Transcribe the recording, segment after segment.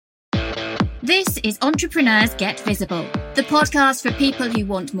This is Entrepreneurs Get Visible, the podcast for people who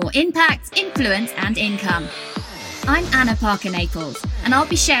want more impact, influence, and income. I'm Anna Parker Naples, and I'll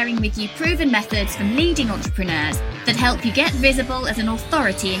be sharing with you proven methods from leading entrepreneurs that help you get visible as an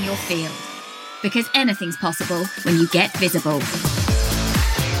authority in your field. Because anything's possible when you get visible.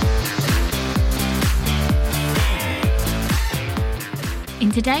 In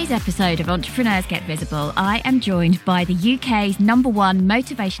today's episode of Entrepreneurs Get Visible, I am joined by the UK's #1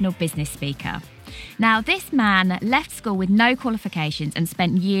 motivational business speaker. Now, this man left school with no qualifications and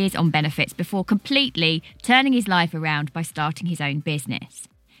spent years on benefits before completely turning his life around by starting his own business.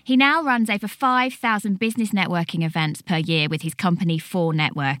 He now runs over 5,000 business networking events per year with his company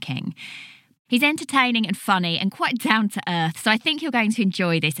 4Networking. He's entertaining and funny and quite down to earth, so I think you're going to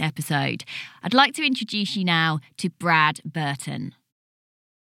enjoy this episode. I'd like to introduce you now to Brad Burton.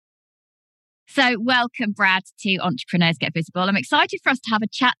 So welcome, Brad, to Entrepreneurs Get Visible. I'm excited for us to have a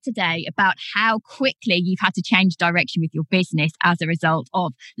chat today about how quickly you've had to change direction with your business as a result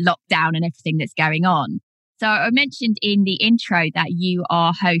of lockdown and everything that's going on. So I mentioned in the intro that you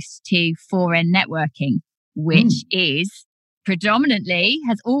are host to 4Networking, which is predominantly,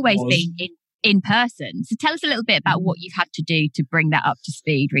 has always been in person. So tell us a little bit about what you've had to do to bring that up to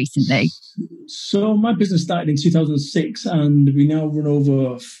speed recently. So my business started in 2006 and we now run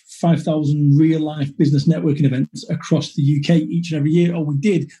over 5,000 real-life business networking events across the UK each and every year, or we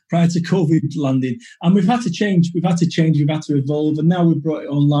did prior to COVID landing. And we've had to change, we've had to evolve, and now we've brought it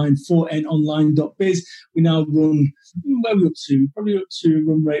online, 4nonline.biz. We now run, where are we up to? Probably up to a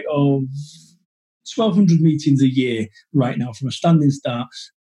run rate of 1,200 meetings a year right now from a standing start.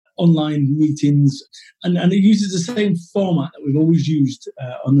 Online meetings, and it uses the same format that we've always used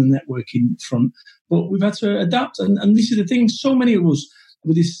on the networking front. But we've had to adapt, and this is the thing, so many of us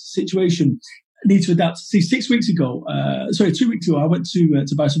with this situation need to adapt. See, 2 weeks ago, I went to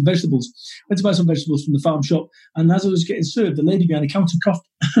buy some vegetables. Went to buy some vegetables from the farm shop, and as I was getting served, the lady behind the counter coughed.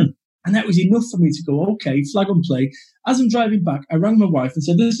 And that was enough for me to go, okay, flag on play. As I'm driving back, I rang my wife and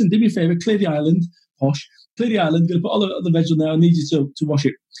said, listen, do me a favour, clear the island, posh, clear the island, going to put all the veg on there, I need you to wash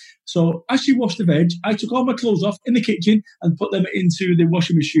it. So as she washed the veg, I took all my clothes off in the kitchen and put them into the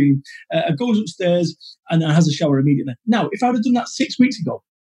washing machine. I goes upstairs and I has a shower immediately. Now, if I would have done that 6 weeks ago,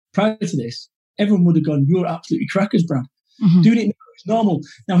 prior to this, everyone would have gone, you're absolutely crackers, Brad. Mm-hmm. Doing it now is normal.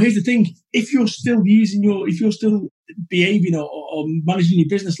 Now, here's the thing. If you're still behaving or managing your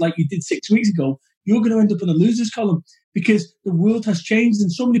business like you did 6 weeks ago, you're going to end up in the losers column because the world has changed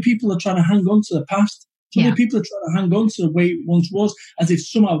and so many people are trying to hang on to the past. So many people are trying to hang on to the way it once was as if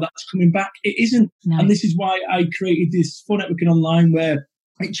somehow that's coming back. It isn't. No. And this is why I created this 4Networking Online where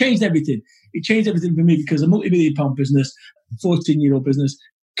it changed everything. It changed everything for me because a multi-million-pound business, 14-year-old business,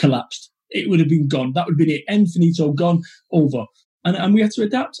 collapsed. It would have been gone. That would have been it. En finito, gone, over. And we had to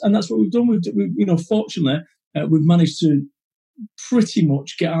adapt. And that's what we've done. Fortunately, we've managed to pretty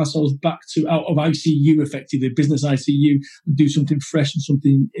much get ourselves back to out of ICU, effectively, business ICU, and do something fresh and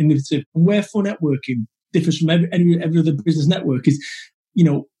something innovative. And where 4Networking differs from every other business network is,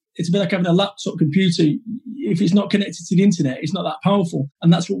 it's a bit like having a laptop computer. If it's not connected to the internet, it's not that powerful.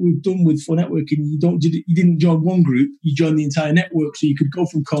 And that's what we've done with 4Networking. You didn't join one group, you joined the entire network. So you could go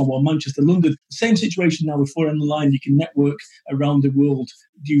from Cornwall, Manchester, London. Same situation now with 4N Online. You can network around the world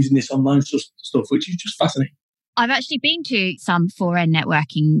using this online stuff, which is just fascinating. I've actually been to some 4N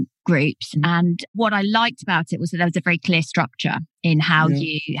networking groups, and what I liked about it was that there was a very clear structure in how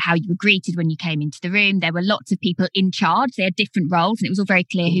you were greeted when you came into the room. There were lots of people in charge. They had different roles, and it was all very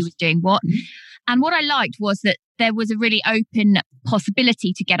clear who was doing what. Mm-hmm. And what I liked was that there was a really open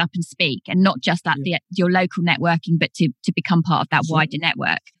possibility to get up and speak, and not just at your local networking, but to become part of that wider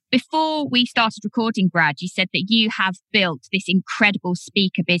network. Before we started recording, Brad, you said that you have built this incredible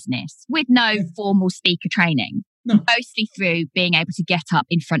speaker business with no formal speaker training, mostly through being able to get up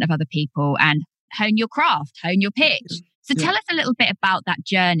in front of other people and hone your craft, hone your pitch. So tell us a little bit about that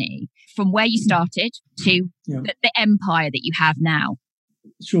journey from where you started to the empire that you have now.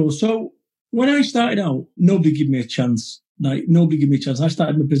 Sure. So when I started out, nobody gave me a chance. I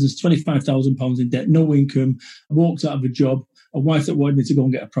started my business, £25,000 in debt, no income. I walked out of a job, a wife that wanted me to go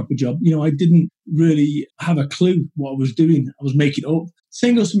and get a proper job. I didn't really have a clue what I was doing. I was making it up.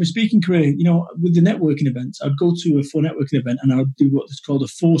 Same goes to my speaking career. With the networking events, I'd go to a 4Networking event and I would do what's called a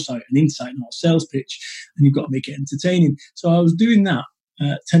foresight, an insight, not a sales pitch. And you've got to make it entertaining. So I was doing that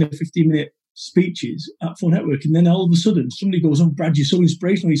 10 or 15 minute speeches at 4Networking, and then all of a sudden somebody goes, oh, Brad, you're so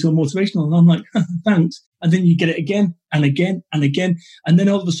inspirational, you're so motivational, and I'm like, thanks. And then you get it again and again and again, and then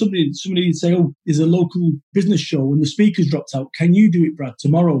all of a sudden somebody would say, oh, there's a local business show and the speaker's dropped out, can you do it, Brad,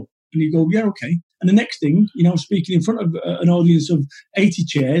 tomorrow? And you go, yeah, okay. And the next thing, I'm speaking in front of an audience of 80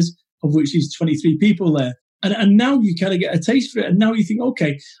 chairs, of which is 23 people there. And now you kind of get a taste for it. And now you think,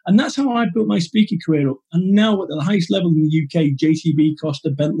 okay. And that's how I built my speaking career up. And now at the highest level in the UK, JCB,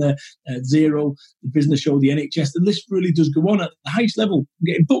 Costa, Bentley, Zero, the Business Show, the NHS, the list really does go on. At the highest level, I'm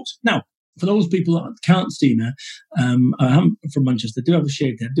getting booked. Now, for those people that can't see me, I am from Manchester, I do have a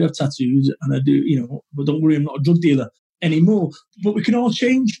shaved head, I do have tattoos, and I do, but don't worry, I'm not a drug dealer anymore. But we can all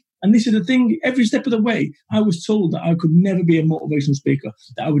change. And this is the thing, every step of the way, I was told that I could never be a motivational speaker,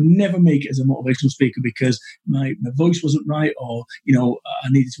 that I would never make it as a motivational speaker because my voice wasn't right, or, I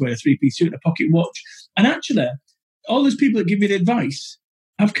needed to wear a three-piece suit and a pocket watch. And actually, all those people that give me the advice,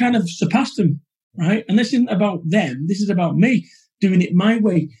 I've kind of surpassed them, right? And this isn't about them. This is about me doing it my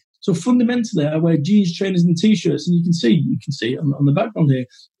way. So fundamentally, I wear jeans, trainers, and T-shirts, and you can see it on the background here.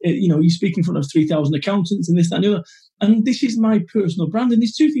 You speak in front of 3,000 accountants and this, that, and the other. And this is my personal brand. And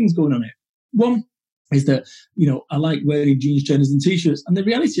there's two things going on here. One is that, I like wearing jeans, trainers, and T-shirts. And the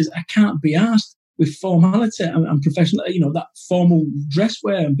reality is I can't be asked with formality and professional, that formal dress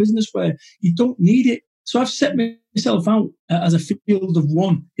wear and business wear. You don't need it. So I've set myself out as a field of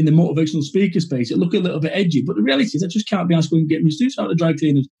one in the motivational speaker space. It look a little bit edgy, but the reality is I just can't be asked to go and get my suits out of the dry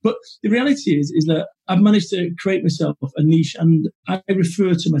cleaners. But the reality is that I've managed to create myself a niche, and I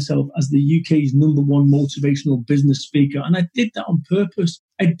refer to myself as the UK's number one motivational business speaker. And I did that on purpose.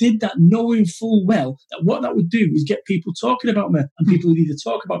 I did that knowing full well that what that would do is get people talking about me, and people would either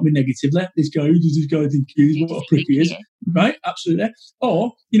talk about me negatively, this guy, who does this guy think he is, what a prick he is, right? Absolutely.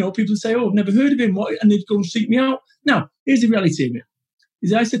 Or, people would say, oh, I've never heard of him, and they'd go and seek me out. Now, here's the reality of it.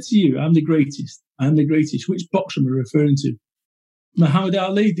 As I said to you, I'm the greatest. I'm the greatest. Which boxer am I referring to? Muhammad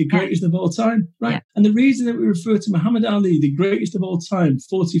Ali, the greatest of all time, right? Yeah. And the reason that we refer to Muhammad Ali, the greatest of all time,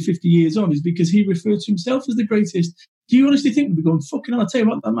 40, 50 years on, is because he referred to himself as the greatest. Do you honestly think we'd be going, fucking hell, I'll tell you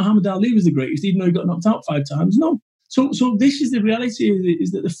what, that Muhammad Ali was the greatest, even though he got knocked out 5 times? No. So this is the reality,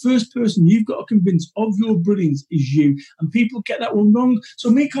 is that the first person you've got to convince of your brilliance is you. And people get that one wrong. So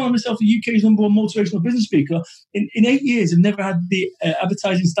me calling myself the UK's number one motivational business speaker, in 8 years, I've never had the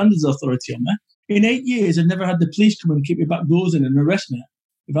Advertising Standards Authority on me. In 8 years, I've never had the police come and kick me back doors in and arrest me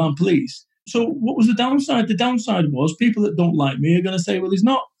if I'm police. So what was the downside? The downside was people that don't like me are going to say, well, he's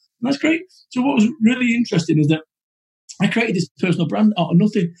not. And that's great. So what was really interesting is that I created this personal brand out of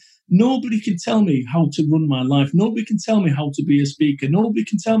nothing. Nobody can tell me how to run my life. Nobody can tell me how to be a speaker. Nobody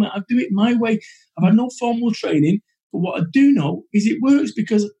can tell me. I do it my way. I've had no formal training. But what I do know is it works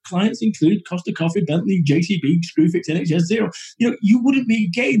because clients include Costa Coffee, Bentley, JCB, Screwfix, NHS, Zero. You wouldn't be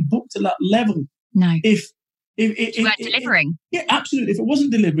getting booked at that level. No. If you weren't delivering. Yeah, absolutely. If it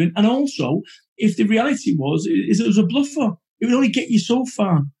wasn't delivering, and also if the reality was it was a bluffer, it would only get you so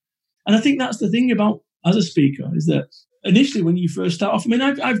far. And I think that's the thing about as a speaker is that initially when you first start off,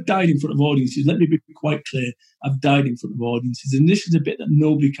 I've died in front of audiences. Let me be quite clear. I've died in front of audiences, and this is a bit that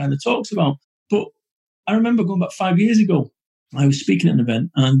nobody kind of talks about. But I remember going back 5 years ago. I was speaking at an event,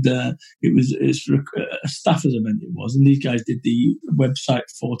 and it was for a staffers event. It was, and these guys did the website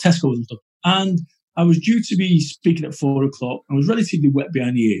for Tesco's and stuff. And I was due to be speaking at 4 o'clock. I was relatively wet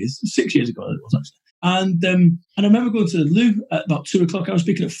behind the ears. 6 years ago, it was actually. And I remember going to the loo at about 2 o'clock. I was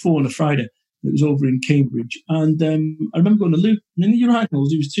speaking at 4 on a Friday. It was over in Cambridge. And I remember going to the loo. And in the urinals,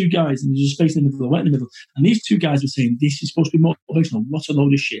 there was 2 guys, and there was a space in the middle, wet in the middle. And these 2 guys were saying, "This is supposed to be motivational. What a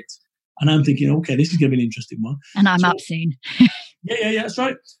load of shit." And I'm thinking, okay, this is going to be an interesting one. And I'm up soon. Yeah, that's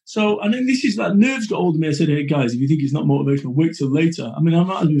right. So, and then this is like, nerves got hold of me. I said, hey, guys, if you think it's not motivational, wait till later. I might as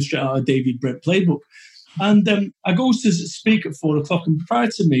well straight out of David Brent playbook. And I go to speak at 4 o'clock. And prior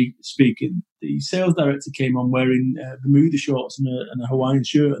to me speaking, the sales director came on wearing Bermuda shorts and a Hawaiian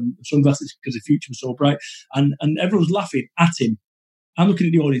shirt and sunglasses because the future was so bright. And everyone was laughing at him. I'm looking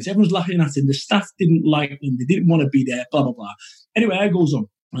at the audience. Everyone's laughing at him. The staff didn't like him. They didn't want to be there, blah, blah, blah. Anyway, I goes on.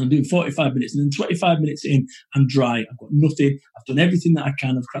 I'm doing 45 minutes, and then 25 minutes in, I'm dry. I've got nothing. I've done everything that I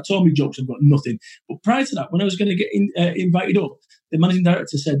can. I've cracked all my jokes. I've got nothing. But prior to that, when I was going to get invited up, the managing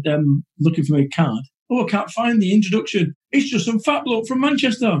director said, looking for my card. Oh, I can't find the introduction. It's just some fat bloke from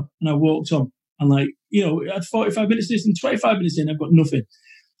Manchester. And I walked on. And I had 45 minutes this and 25 minutes in, I've got nothing.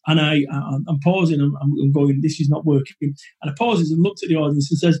 And I'm pausing. I'm going, this is not working. And I pauses and looks at the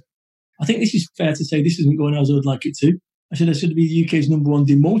audience and says, I think this is fair to say this isn't going as I would like it to. I said, I should be the UK's number one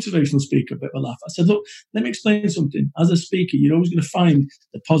demotivational speaker, a bit of a laugh. I said, look, let me explain something. As a speaker, you're always going to find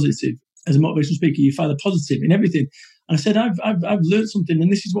the positive. As a motivational speaker, you find the positive in everything. And I said, I've learned something, and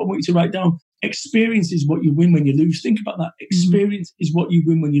this is what I want you to write down. Experience is what you win when you lose. Think about that. Experience is what you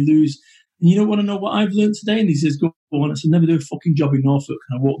win when you lose. And you don't want to know what I've learned today? And he says, go on. I said, never do a fucking job in Norfolk.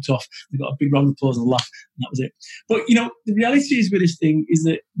 And I walked off. I got a big round of applause and a laugh. And that was it. But, the reality is with this thing is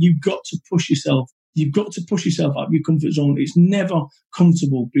that you've got to push yourself You've got to push yourself out of your comfort zone. It's never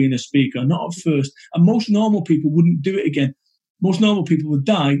comfortable being a speaker, not at first. And most normal people wouldn't do it again. Most normal people would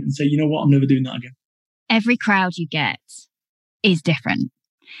die and say, you know what, I'm never doing that again. Every crowd you get is different.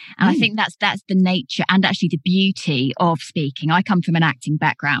 And I think that's the nature and actually the beauty of speaking. I come from an acting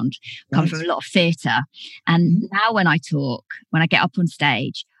background, come from a lot of theatre. And now when I talk, when I get up on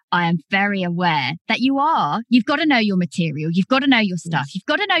stage, I am very aware that you've got to know your material. You've got to know your stuff. You've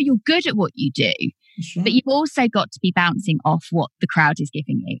got to know you're good at what you do. Right. But you've also got to be bouncing off what the crowd is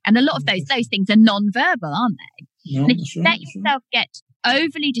giving you. And a lot of those things are non-verbal, aren't they? No, and if you let yourself get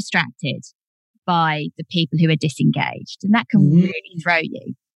overly distracted by the people who are disengaged, and that can really throw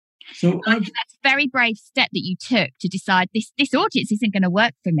you. So I think that's a very brave step that you took to decide this audience isn't going to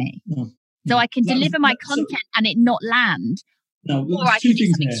work for me. So I can deliver my content and it not land. No, or I can do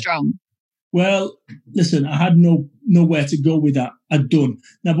something strong. Well, listen, I had nowhere to go with that. I'd done.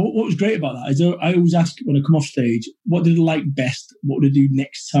 Now, but what was great about that is I always ask when I come off stage, what did I like best? What would I do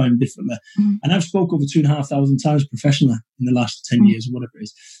next time differently? And I've spoke over 2,500 times professionally in the last 10 years or whatever it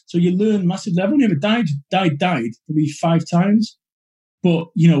is. So you learn massively. I've only ever died probably 5 times. But,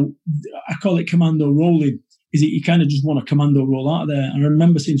 I call it commando rolling. Is that you kind of just want a commando roll out of there. And I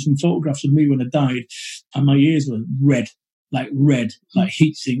remember seeing some photographs of me when I died and my ears were red, like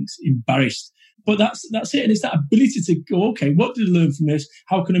heat sinks, embarrassed. But that's it. And it's that ability to go, okay, what did I learn from this?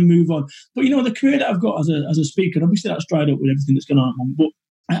 How can I move on? But, the career that I've got as a speaker, obviously that's dried up with everything that's going on. But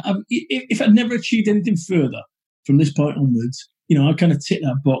if I'd never achieved anything further from this point onwards, I kind of tick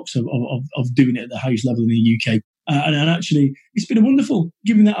that box of doing it at the highest level in the UK. And actually, it's been wonderful,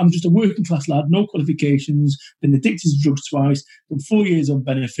 given that I'm just a working class lad, no qualifications, been addicted to drugs twice, done 4 years on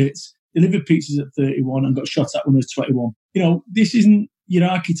benefits, delivered pizzas at 31 and got shot at when I was 21. This isn't your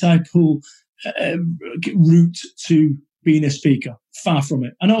archetypal route to being a speaker. Far from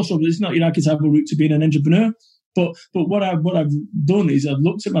it. And also, it's not your archetypal route to being an entrepreneur. But what I've done is I've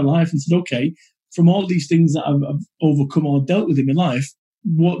looked at my life and said, okay, from all these things that I've overcome or dealt with in my life,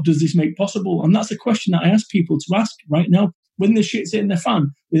 what does this make possible? And that's a question that I ask people to ask right now. When the shit's hitting their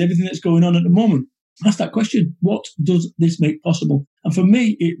fan with everything that's going on at the moment, ask that question. What does this make possible? And for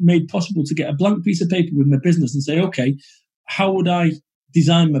me, it made possible to get a blank piece of paper with my business and say, okay, how would I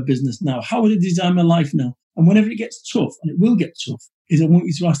design my business now? How would I design my life now? And whenever it gets tough, and it will get tough, is I want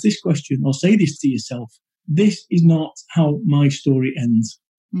you to ask this question or say this to yourself. This is not how my story ends.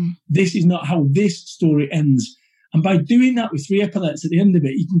 This is not how this story ends. And by doing that with 3 epaulets at the end of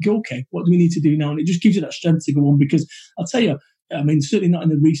it, you can go, okay, what do we need to do now? And it just gives you that strength to go on. Because I'll tell you, certainly not in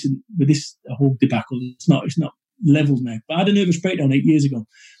the recent, with this whole debacle, it's not leveled now. But I had a nervous breakdown 8 years ago.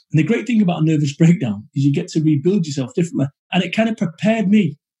 And the great thing about a nervous breakdown is you get to rebuild yourself differently. And it kind of prepared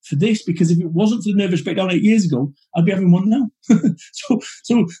me for this, because if it wasn't for the nervous breakdown 8 years ago, I'd be having one now.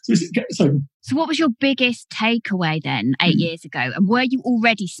 So what was your biggest takeaway then 8 years ago? And were you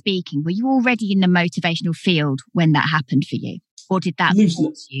already speaking? Were you already in the motivational field when that happened for you? Or did that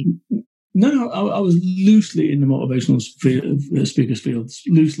force you? No, I was loosely in the motivational speakers field,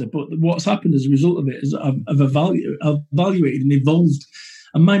 loosely. But what's happened as a result of it is I've evaluated and evolved.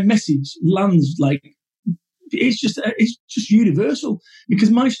 And my message lands like, it's just universal,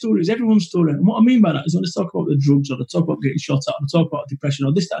 because my story is everyone's story. And what I mean by that is when I talk about the drugs, or I talk about getting shot at, or I talk about depression,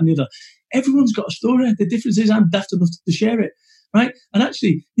 or this, that, and the other, everyone's got a story. The difference is I'm daft enough to share it, right? And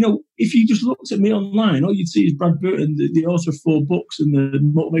actually, if you just looked at me online, all you'd see is Brad Burton, the author of 4 books and the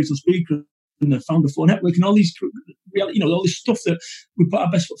motivational speaker and the founder of 4 Network and all these, all this stuff that we put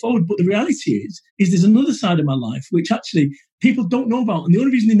our best foot forward. But the reality is there's another side of my life which actually people don't know about, and the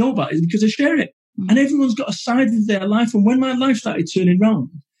only reason they know about it is because I share it. And everyone's got a side of their life. And when my life started turning round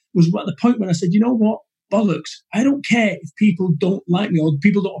was at the point when I said, you know what, bollocks, I don't care if people don't like me or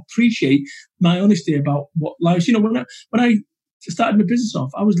people don't appreciate my honesty about what life. When I started my business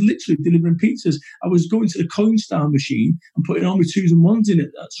off, I was literally delivering pizzas. I was going to the Coinstar machine and putting all my 2s and 1s in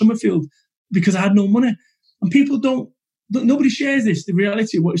it at Summerfield because I had no money. And people nobody shares this, the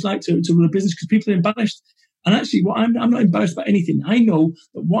reality of what it's like to run a business, because people are embarrassed. And actually, I'm not embarrassed about anything. I know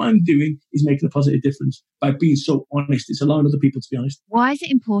that what I'm doing is making a positive difference by being so honest. It's allowing other people to be honest. Why is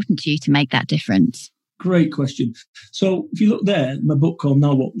it important to you to make that difference? Great question. So if you look there, my book called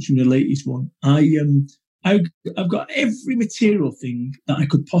Now What, which is my latest one, I've got every material thing that I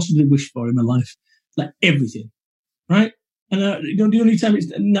could possibly wish for in my life, like everything, right? And the only time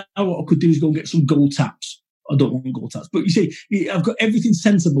it's now what I could do is go and get some gold taps. I don't want gold taps, but you see, I've got everything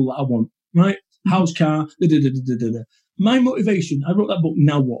sensible that I want, right? House, car, My motivation, I wrote that book,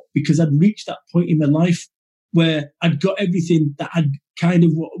 Now What? Because I'd reached that point in my life where I'd got everything that I'd kind of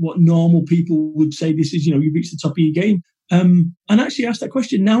what normal people would say, this is, you reach the top of your game. And actually asked that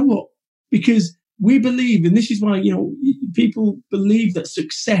question, now what? Because we believe, and this is why, people believe that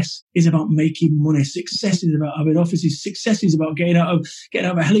success is about making money. Success is about having offices. Success is about getting out of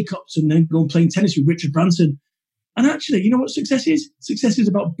a helicopter and then going playing tennis with Richard Branson. And actually, you know what success is? Success is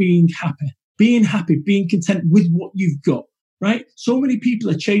about being happy, being content with what you've got, right? So many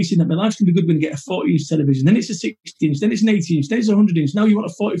people are chasing that my life's going to be good when you get a 40-inch television, then it's a 60-inch, then it's an 80-inch, then it's a 100-inch. Now you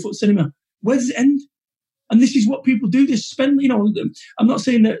want a 40-foot cinema. Where does it end? And this is what people do. They spend, I'm not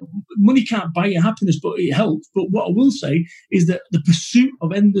saying that money can't buy you happiness, but it helps. But what I will say is that the pursuit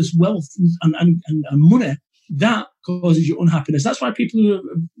of endless wealth and money, that causes you unhappiness. That's why people who are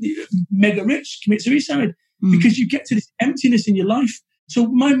mega rich commit suicide, because you get to this emptiness in your life. So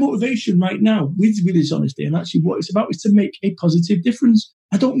my motivation right now with this honesty, and actually what it's about, is to make a positive difference.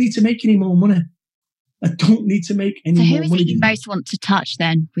 I don't need to make any more money. I don't need to make any more money. So who is it you most want to touch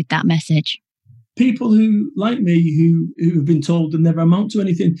then with that message? People who, like me, who have been told they never amount to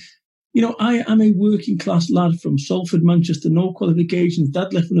anything. I am a working class lad from Salford, Manchester, no qualifications.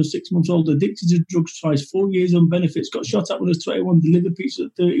 Dad left when I was 6 months old, addicted to drugs twice, 4 years on benefits, got shot at when I was 21, delivered pizza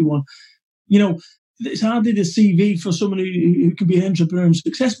at 31. It's hardly the CV for someone who can be an entrepreneur and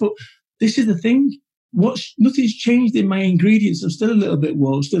success. But this is the thing. Nothing's changed in my ingredients. I'm still a little bit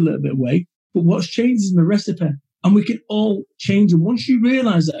woe, still a little bit away. But what's changed is my recipe. And we can all change. And once you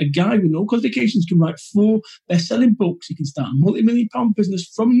realise that a guy with no qualifications can write 4 best-selling books, he can start a multi-million-pound business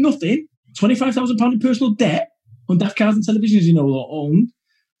from nothing, £25,000 in personal debt on daft cars and televisions, or owned,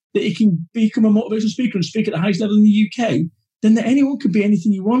 that he can become a motivational speaker and speak at the highest level in the UK, then that anyone can be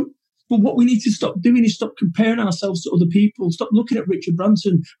anything you want. But what we need to stop doing is stop comparing ourselves to other people, stop looking at Richard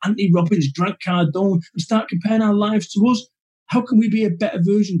Branson, Anthony Robbins, Grant Cardone, and start comparing our lives to us. How can we be a better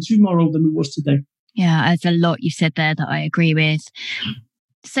version tomorrow than we was today? Yeah, there's a lot you said there that I agree with.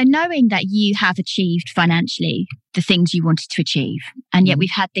 So knowing that you have achieved financially the things you wanted to achieve, and yet we've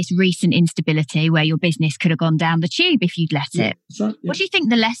had this recent instability where your business could have gone down the tube if you'd let it. That's right, yeah. What do you think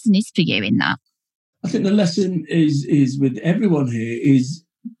the lesson is for you in that? I think the lesson is with everyone here is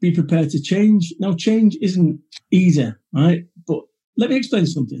be prepared to change. Now, change isn't easy, right? But let me explain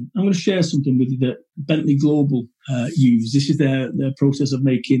something. I'm going to share something with you that Bentley Global use. This is their process of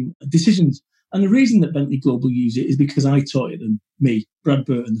making decisions. And the reason that Bentley Global use it is because I taught it them, me, Brad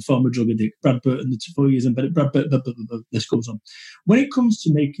Burton, the former drug addict, Brad Burton, the 4 years in Brad Burton, this goes on. When it comes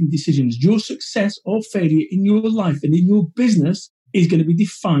to making decisions, your success or failure in your life and in your business is going to be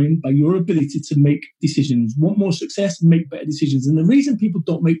defined by your ability to make decisions. Want more success, make better decisions. And the reason people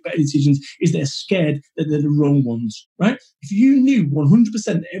don't make better decisions is they're scared that they're the wrong ones, right? If you knew 100%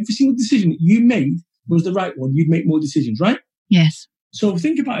 that every single decision that you made was the right one, you'd make more decisions, right? Yes. So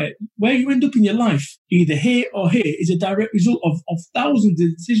think about it. Where you end up in your life, either here or here, is a direct result of thousands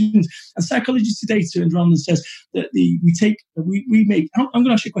of decisions. And psychology today turns around and says that we make. I'm going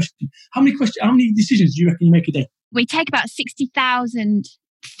to ask you a question. How many decisions do you reckon you make a day? We take about 60,000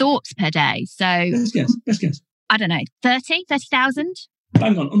 thoughts per day. So best guess. I don't know, 30,000?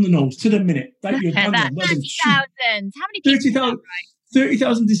 Bang on the nose, to the minute. Look at that, 30,000. How many people? 30,000.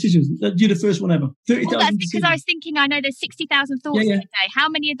 30,000 decisions. You're the first one ever. 30,000 that's because decisions. I was thinking, I know there's 60,000 thoughts in a day. How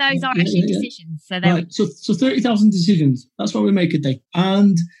many of those are actually decisions? So, right. So 30,000 decisions. That's what we make a day.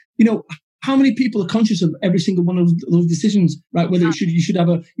 And, how many people are conscious of every single one of those decisions, right? Whether you should have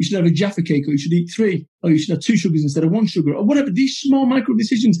a Jaffa cake, or you should eat 3, or you should have 2 sugars instead of 1 sugar, or whatever. These small micro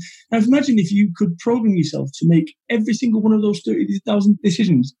decisions. Now, imagine if you could program yourself to make every single one of those 30,000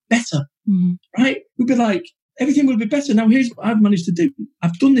 decisions better, right? We'd be like, everything will be better. Now, here's what I've managed to do.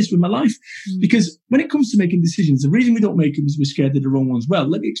 I've done this with my life because when it comes to making decisions, the reason we don't make them is we're scared of the wrong ones. Well,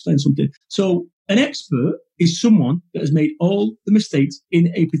 let me explain something. So an expert is someone that has made all the mistakes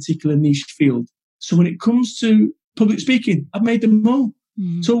in a particular niche field. So when it comes to public speaking, I've made them all.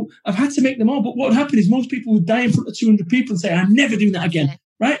 So I've had to make them all. But what would happen is most people would die in front of 200 people and say, I'm never doing that again.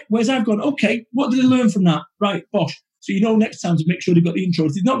 Right? Whereas I've gone, okay, what did I learn from that? Right, bosh. So next time to make sure they've got the intro.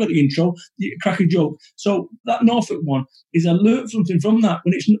 If they've not got the intro, you crack a joke. So that Norfolk one is I learned something from that.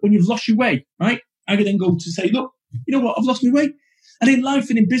 When you've lost your way, right? I can then go to say, look, you know what? I've lost my way. And in life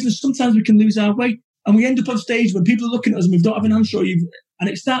and in business, sometimes we can lose our way. And we end up on stage when people are looking at us and we don't have an answer, and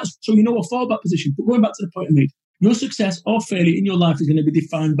it starts, so a fallback position. But going back to the point I made, your success or failure in your life is going to be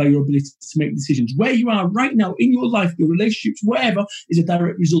defined by your ability to make decisions. Where you are right now in your life, your relationships, whatever, is a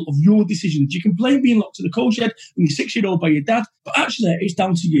direct result of your decisions. You can blame being locked in the coal shed when you're 6-year-old by your dad, but actually it's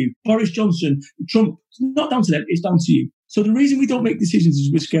down to you. Boris Johnson, Trump, it's not down to them, it's down to you. So the reason we don't make decisions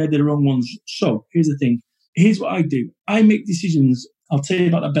is we're scared of the wrong ones. So here's the thing. Here's what I do. I make decisions. I'll tell you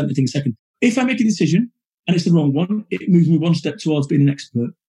about that Bentley thing in a second. If I make a decision and it's the wrong one, it moves me one step towards being an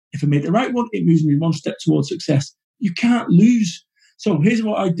expert. If I make the right one, it moves me one step towards success. You can't lose. So here's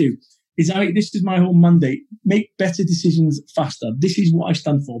what I do. this is my whole mandate. Make better decisions faster. This is what I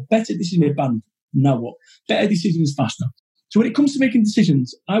stand for. Better decisions banned. Now what? Better decisions faster. So when it comes to making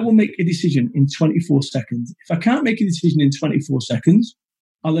decisions, I will make a decision in 24 seconds. If I can't make a decision in 24 seconds,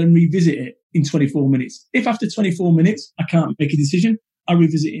 I'll then revisit it in 24 minutes. If after 24 minutes, I can't make a decision, I'll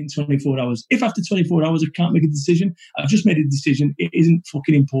revisit it in 24 hours. If after 24 hours, I can't make a decision, I've just made a decision, it isn't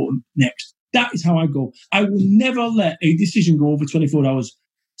fucking important. Next. That is how I go. I will never let a decision go over 24 hours.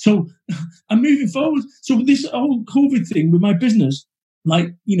 So I'm moving forward. So this whole COVID thing with my business,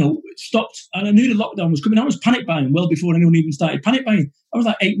 stopped, and I knew the lockdown was coming. I was panic buying well before anyone even started panic buying. I was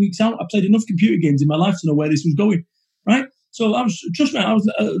like 8 weeks out. I played enough computer games in my life to know where this was going, right? So I was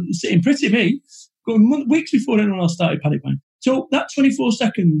sitting pretty, me, going weeks before anyone else started panic buying. So that 24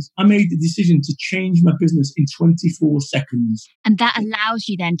 seconds, I made the decision to change my business in 24 seconds. And that allows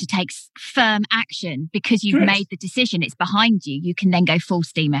you then to take firm action because you've made the decision. It's behind you. You can then go full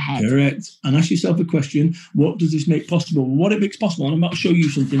steam ahead. Correct. And ask yourself a question. What does this make possible? What it makes possible. And I'm about to show you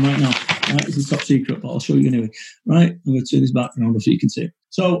something right now. Right? It's a top secret, but I'll show you anyway. Right? I'm going to turn this back around so you can see it.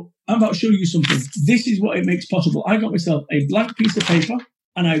 So I'm about to show you something. This is what it makes possible. I got myself a blank piece of paper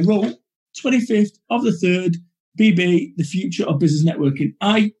and I wrote 25th of the 3rd, BB, the future of business networking.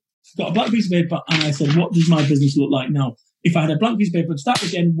 I got a blank piece of paper and I said, what does my business look like now? If I had a blank piece of paper to start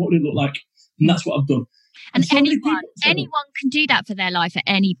again, what would it look like? And that's what I've done. And so anyone can do that for their life at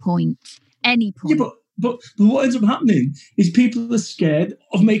any point. Any point. Yeah, but what ends up happening is people are scared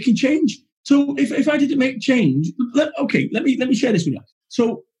of making change. So if I didn't make change, let me share this with you.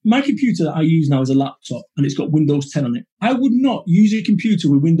 So my computer that I use now is a laptop and it's got Windows 10 on it. I would not use a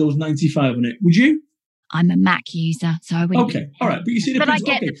computer with Windows 95 on it. Would you? I'm a Mac user, so I wouldn't. Okay, all right. But you see But I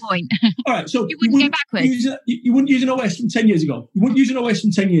get the point. All right, so you wouldn't go backwards. You wouldn't use an OS from 10 years ago. You wouldn't use an OS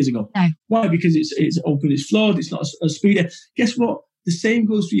from 10 years ago. No. Why? Because it's open, it's flawed, it's not a speeder. Guess what? The same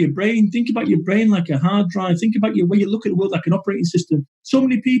goes for your brain. Think about your brain like a hard drive. Think about your way you look at the world like an operating system. So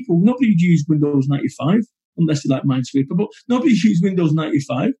many people, nobody would use Windows 95, unless they like Minesweeper, but nobody used Windows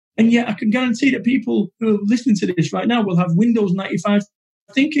 95. And yet I can guarantee that people who are listening to this right now will have Windows 95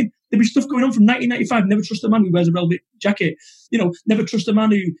 thinking. There'll be stuff going on from 1995. Never trust a man who wears a velvet jacket. Never trust a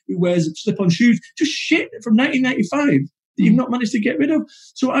man who wears slip-on shoes. Just shit from 1995 that you've not managed to get rid of.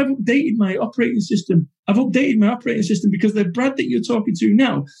 So I've updated my operating system. Because the Brad that you're talking to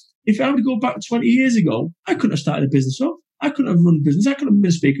now, if I were to go back 20 years ago, I couldn't have started a business off. I couldn't have run a business. I couldn't have been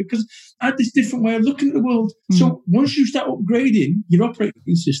a speaker because I had this different way of looking at the world. So once you start upgrading your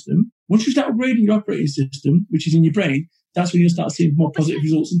operating system, which is in your brain, that's when you start seeing more positive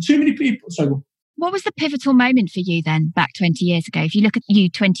results. And too many people... Sorry, go on. What was the pivotal moment for you then, back 20 years ago? If you look at you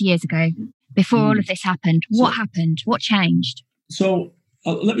 20 years ago, before all of this happened, what happened? What changed? So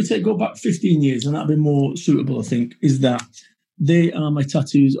let me go back 15 years, and that'll be more suitable, I think, is that they are my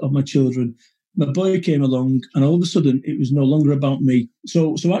tattoos of my children. My boy came along, and all of a sudden, it was no longer about me.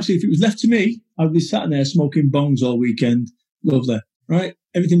 So actually, if it was left to me, I'd be sat there smoking bongs all weekend. Lovely, right?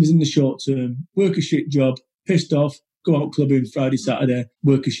 Everything was in the short term. Work a shit job, pissed off, go out clubbing Friday, Saturday,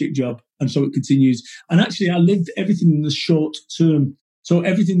 work a shit job. And so it continues. And actually, I lived everything in the short term. So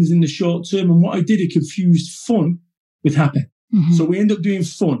everything is in the short term. And what I did, it confused fun with happy. Mm-hmm. So we end up doing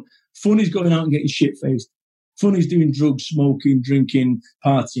fun. Fun is going out and getting shit-faced. Fun is doing drugs, smoking, drinking,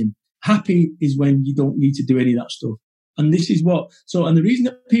 partying. Happy is when you don't need to do any of that stuff. And this is and the reason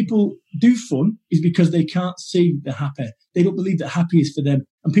that people do fun is because they can't see the happy. They don't believe that happy is for them.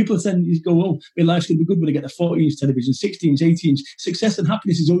 And people then go, oh, my life's going to be good when I get the 40-inch television, 60-inch, 80-inch. Success and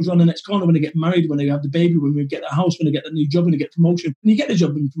happiness is always around the next corner when I get married, when I have the baby, when we get the house, when I get the new job, when I get promotion. And you get the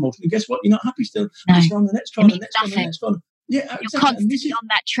job and promotion. And guess what? You're not happy still. No. It's around the next corner, next corner. Yeah, you're exactly. Constantly on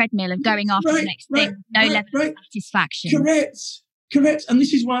that treadmill of going after the next thing. No level of satisfaction. Correct. And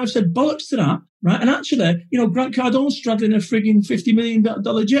this is why I've said bollocks to that, right? And actually, Grant Cardone's straddling a frigging $50 million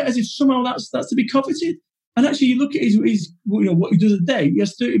jet as if somehow that's to be coveted. And actually, you look at his what he does a day. He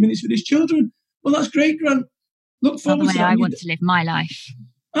has 30 minutes with his children. Well, that's great, Grant. Look forward to that. I want to live my life.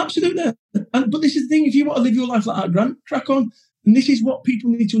 Absolutely. But this is the thing. If you want to live your life like that, Grant, crack on. And this is what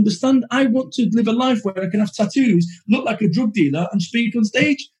people need to understand. I want to live a life where I can have tattoos, look like a drug dealer, and speak on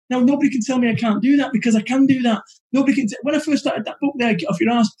stage. Now, nobody can tell me I can't do that because I can do that. Nobody can. When I first started that book there, Get Off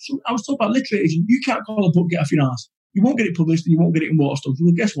Your Arse, I was talking about literature. You can't call a book Get Off Your Arse. You won't get it published and you won't get it in Waterstones.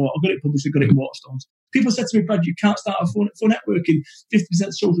 Well, guess what? I got it published and got it in Waterstones. People said to me, Brad, you can't start a phone networking, 50%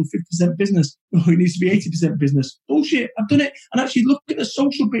 social, 50% business. Oh, it needs to be 80% business. Bullshit. I've done it. And actually look at the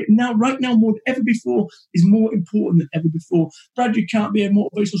social bit now, right now, more than ever before, is more important than ever before. Brad, you can't be a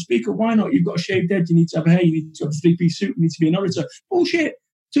motivational speaker. Why not? You've got a shaved head. You need to have a hair. You need to have a three-piece suit. You need to be an orator. Bullshit.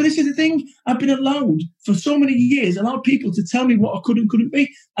 So this is the thing. I've been allowed for so many years, allowed people to tell me what I could and couldn't be.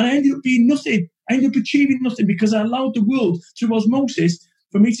 And I ended up being nothing. I ended up achieving nothing because I allowed the world through osmosis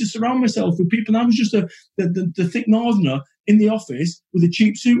for me to surround myself with people. And I was just the thick northerner in the office with a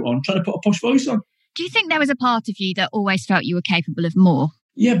cheap suit on, trying to put a posh voice on. Do you think there was a part of you that always felt you were capable of more?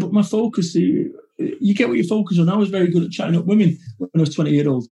 Yeah, but my focus, you get what you focus on. I was very good at chatting up women when I was 20 years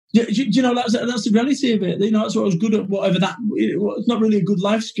old. Do you know, that's the reality of it. You know, that's what I was good at, whatever that, it's not really a good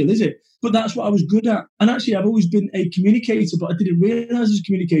life skill, is it? But that's what I was good at. And actually, I've always been a communicator, but I didn't realise I was a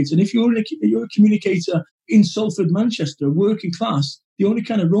communicator. And if you're a communicator in Salford, Manchester, working class, the only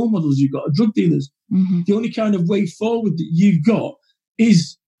kind of role models you've got are drug dealers. Mm-hmm. The only kind of way forward that you've got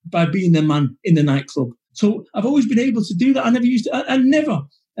is by being the man in the nightclub. So I've always been able to do that. I never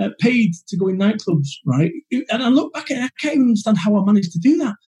paid to go in nightclubs, right? And I look back and I can't even understand how I managed to do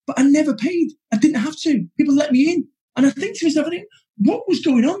that. But I never paid. I didn't have to. People let me in. And I think to myself, what was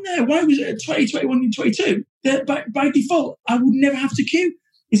going on there? Why was it 20, 21, and 22? By default, I would never have to queue.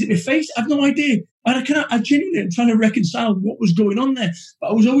 Is it my face? I have no idea. And I genuinely am trying to reconcile what was going on there.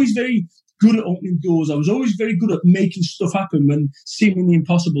 But I was always very good at opening doors. I was always very good at making stuff happen when seemingly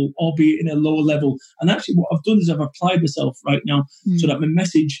impossible, albeit in a lower level. And actually what I've done is I've applied myself right now so that my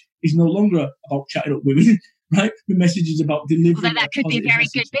message is no longer about chatting up women, right? My message is about delivering. Although that could be a very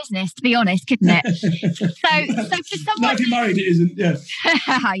good business, to be honest, couldn't it? So for someone... Not if you're married, it isn't, yeah.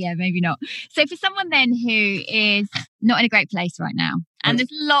 Yeah, maybe not. So for someone then who is not in a great place right now, and there's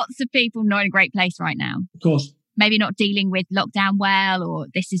lots of people not in a great place right now. Of course. Maybe not dealing with lockdown well, or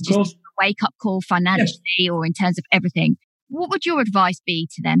this is just a wake-up call financially or in terms of everything. What would your advice be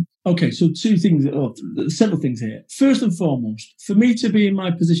to them? Okay, so several things here. First and foremost, for me to be in my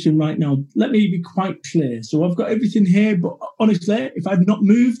position right now, let me be quite clear. So I've got everything here, but honestly, if I'd not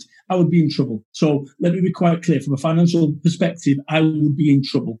moved, I would be in trouble. So let me be quite clear. From a financial perspective, I would be in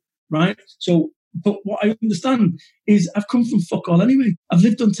trouble, right? So, but what I understand is I've come from fuck all anyway. I've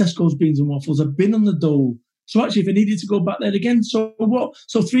lived on Tesco's beans and waffles. I've been on the dole. So actually, if I needed to go back there again, so what?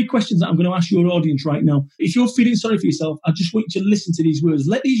 So 3 questions that I'm going to ask your audience right now. If you're feeling sorry for yourself, I just want you to listen to these words.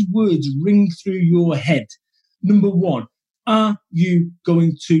 Let these words ring through your head. Number 1, are you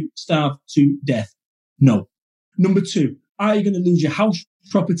going to starve to death? No. Number 2, are you going to lose your house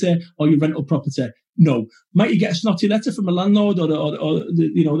property or your rental property? No. Might you get a snotty letter from a landlord or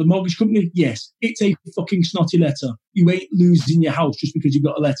the mortgage company? Yes. It's a fucking snotty letter. You ain't losing your house just because you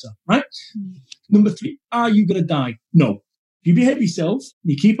got a letter, right? Number 3, are you going to die? No. If you behave yourself,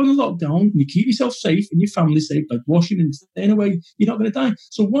 you keep on the lockdown, you keep yourself safe and your family safe by washing and staying away, you're not going to die.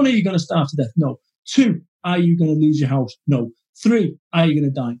 So 1, are you going to starve to death? No. 2, are you going to lose your house? No. 3, are you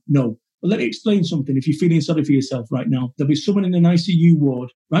going to die? No. But let me explain something. If you're feeling sorry for yourself right now, there'll be someone in an ICU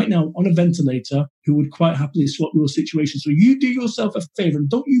ward right now on a ventilator who would quite happily swap your situation. So you do yourself a favour and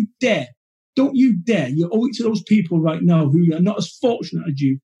don't you dare, you owe it to those people right now who are not as fortunate as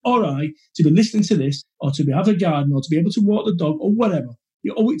you or I to be listening to this or to have a garden or to be able to walk the dog or whatever.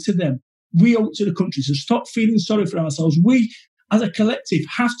 You owe it to them. We owe it to the country. So stop feeling sorry for ourselves. We, as a collective,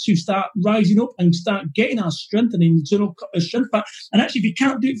 have to start rising up and start getting our strength and internal strength back. And actually, if you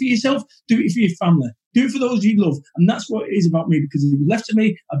can't do it for yourself, do it for your family. Do it for those you love. And that's what it is about me, because if it was left to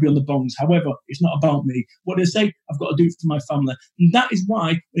me, I'd be on the bongs. However, it's not about me. What do I say? I've got to do it for my family. And that is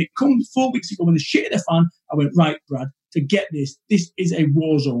why, when it comes 4 weeks ago, when the shit hit the fan, I went, right, Brad, forget this. This is a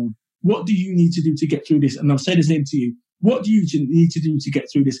war zone. What do you need to do to get through this? And I'll say the same to you. What do you need to do to get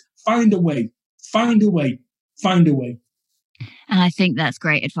through this? Find a way. Find a way. Find a way. And I think that's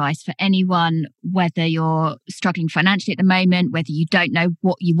great advice for anyone, whether you're struggling financially at the moment, whether you don't know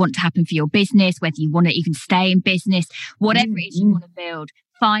what you want to happen for your business, whether you want to even stay in business, whatever it is you want to build,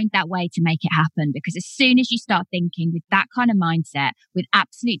 find that way to make it happen. Because as soon as you start thinking with that kind of mindset, with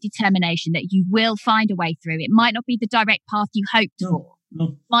absolute determination that you will find a way through, it might not be the direct path you hoped for,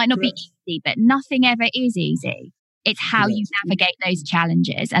 might not be easy, but nothing ever is easy. It's how you navigate those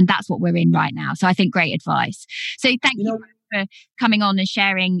challenges. And that's what we're in right now. So I think great advice. So thank you for coming on and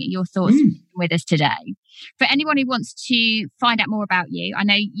sharing your thoughts with us today. For anyone who wants to find out more about you, I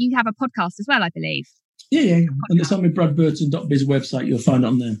know you have a podcast as well, I believe. Yeah. And it's on my bradburton.biz website. You'll find it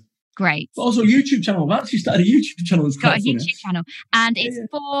on there. Great. But also a YouTube channel. I've actually started a YouTube channel. It's got a YouTube channel. And it's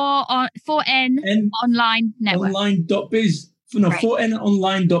 4N Online Network. Online.biz. No,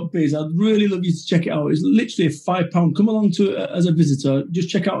 4nonline.biz. I'd really love you to check it out. It's literally a £5. Come along to it as a visitor. Just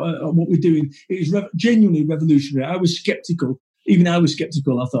check out what we're doing. It is genuinely revolutionary. I was skeptical. Even I was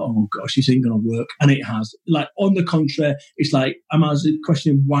skeptical. I thought, oh gosh, this ain't going to work. And it has. Like, on the contrary, it's like, I'm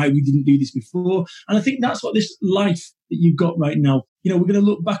questioning why we didn't do this before. And I think that's what this life that you've got right now, we're going to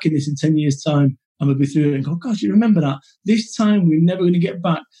look back in this in 10 years' time and we'll be through it and go, gosh, you remember that? This time we're never going to get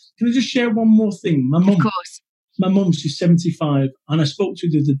back. Can I just share one more thing? Of course. My mum, she's 75, and I spoke to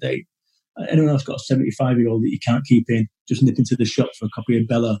her the other day. Anyone else got a 75-year-old that you can't keep in? Just nip into the shops for a copy of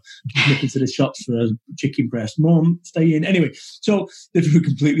Bella, nip into the shops for a chicken breast. Mum, stay in. Anyway, so they're a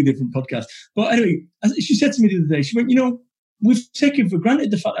completely different podcast. But anyway, she said to me the other day, she went, we've taken for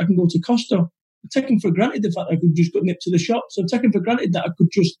granted the fact I can go to Costa. I've taken for granted the fact I could just go nip to the shops. I've taken for granted that I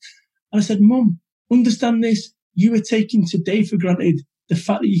could just... And I said, Mum, understand this. You are taking today for granted. The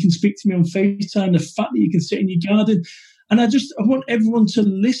fact that you can speak to me on FaceTime, the fact that you can sit in your garden. And I want everyone to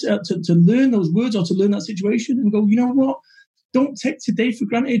listen, to learn those words or to learn that situation and go, you know what? Don't take today for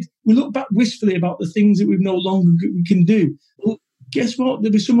granted. We look back wistfully about the things that we no longer we can do. Well, guess what?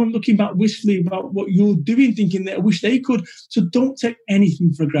 There'll be someone looking back wistfully about what you're doing, thinking that I wish they could. So don't take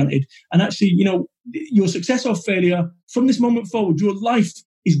anything for granted. And actually, your success or failure from this moment forward, your life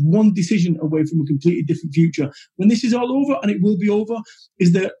is one decision away from a completely different future. When this is all over, and it will be over,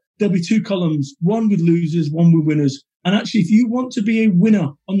 is that there'll be two columns, one with losers, one with winners. And actually, if you want to be a winner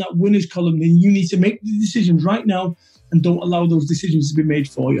on that winners column, then you need to make the decisions right now and don't allow those decisions to be made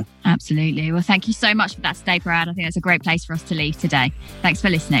for you. Absolutely. Well, thank you so much for that today, Brad. I think that's a great place for us to leave today. Thanks for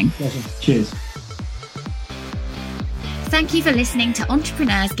listening. Awesome. Cheers. Thank you for listening to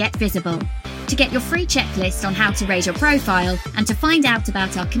Entrepreneurs Get Visible. To get your free checklist on how to raise your profile and to find out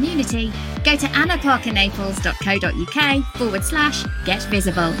about our community, go to annaparkernaples.co.uk/get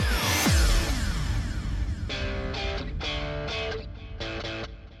visible.